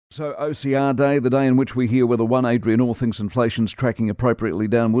So OCR Day, the day in which we hear whether one, Adrian Orr thinks inflation's tracking appropriately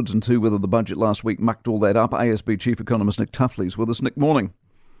downwards, and two, whether the budget last week mucked all that up. ASB Chief Economist Nick Tuffley's with us. Nick, morning.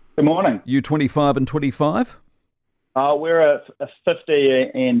 Good morning. You 25 and 25? We're a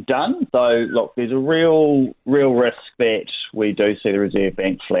 50 and done. So, look, there's a real risk that we do see the Reserve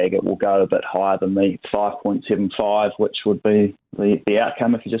Bank flag. It will go a bit higher than the 5.75, which would be the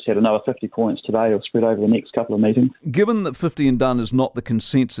outcome if you just had another 50 points today or spread over the next couple of meetings. Given that 50 and done is not the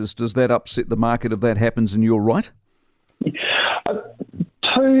consensus, does that upset the market if that happens and you're right?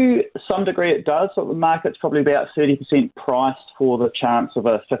 To some degree it does. So the market's probably about 30% priced for the chance of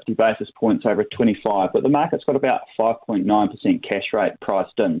a 50 basis points over 25, but the market's got about 5.9% cash rate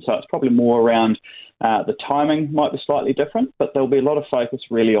priced in. So it's probably more around the timing might be slightly different, but there'll be a lot of focus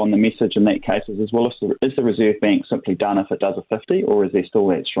really on the message in that case as well. Is the Reserve Bank simply done if it does a 50, or is there still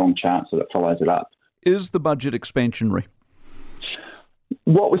that strong chance that it follows it up? Is the budget expansionary?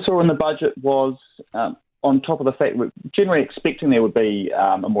 What we saw in the budget was... on top of the fact we're generally expecting there would be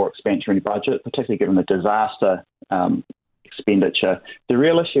a more expansionary budget, particularly given the disaster expenditure. The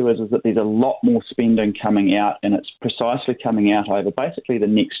real issue is that there's a lot more spending coming out, and it's precisely coming out over basically the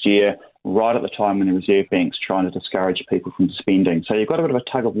next year, right at the time when the Reserve Bank's trying to discourage people from spending. So you've got a bit of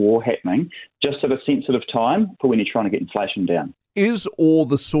a tug-of-war happening just at a sensitive time for when you're trying to get inflation down. Is Orr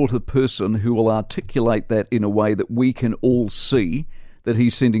the sort of person who will articulate that in a way that we can all see that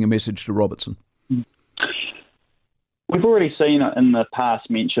he's sending a message to Robertson? We've already seen in the past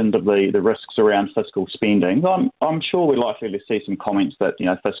mentioned of the risks around fiscal spending. I'm sure we're likely to see some comments that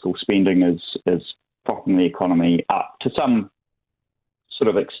fiscal spending is propping the economy up to some sort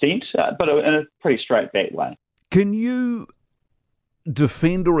of extent, but in a pretty straight back way. Can you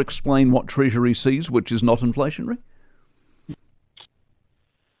defend or explain what Treasury sees, which is not inflationary?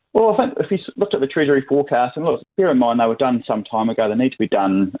 Well, I think if you looked at the Treasury forecast, and look, bear in mind they were done some time ago, they need to be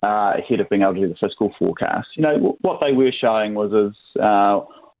done ahead of being able to do the fiscal forecast. What they were showing was,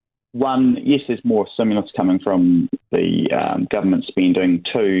 one, yes, there's more stimulus coming from the government spending.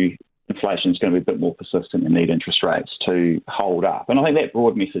 Two, inflation is going to be a bit more persistent and need interest rates to hold up. And I think that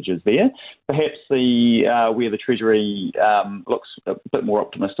broad message is there. Perhaps where the Treasury looks a bit more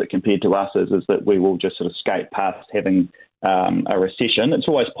optimistic compared to us is that we will just sort of skate past having a recession. It's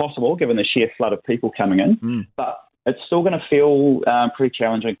always possible given the sheer flood of people coming in, but it's still going to feel pretty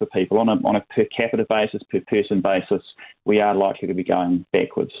challenging for people on a per capita basis, per person basis. We are likely to be going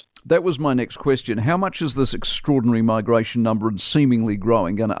backwards. That was my next question. How much is this extraordinary migration number and seemingly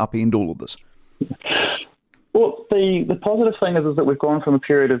growing going to upend all of this? Well, the positive thing is that we've gone from a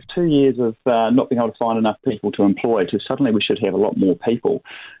period of 2 years of not being able to find enough people to employ to suddenly we should have a lot more people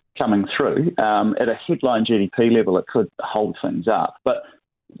coming through. At a headline GDP level, it could hold things up. But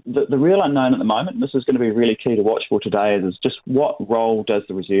the real unknown at the moment, and this is going to be really key to watch for today, is just what role does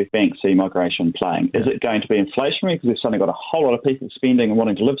the Reserve Bank see migration playing? Is it going to be inflationary because we've suddenly got a whole lot of people spending and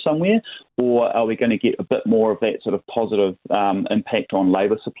wanting to live somewhere? Or are we going to get a bit more of that sort of positive impact on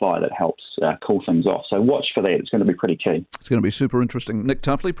labour supply that helps cool things off? So watch for that. It's going to be pretty key. It's going to be super interesting. Nick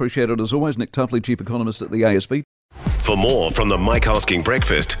Tuffley, appreciate it as always. Nick Tuffley, Chief Economist at the ASB. For more from the Mike Hosking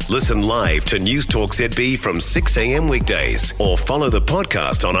Breakfast, listen live to News Talk ZB from 6 a.m. weekdays or follow the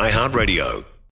podcast on iHeartRadio.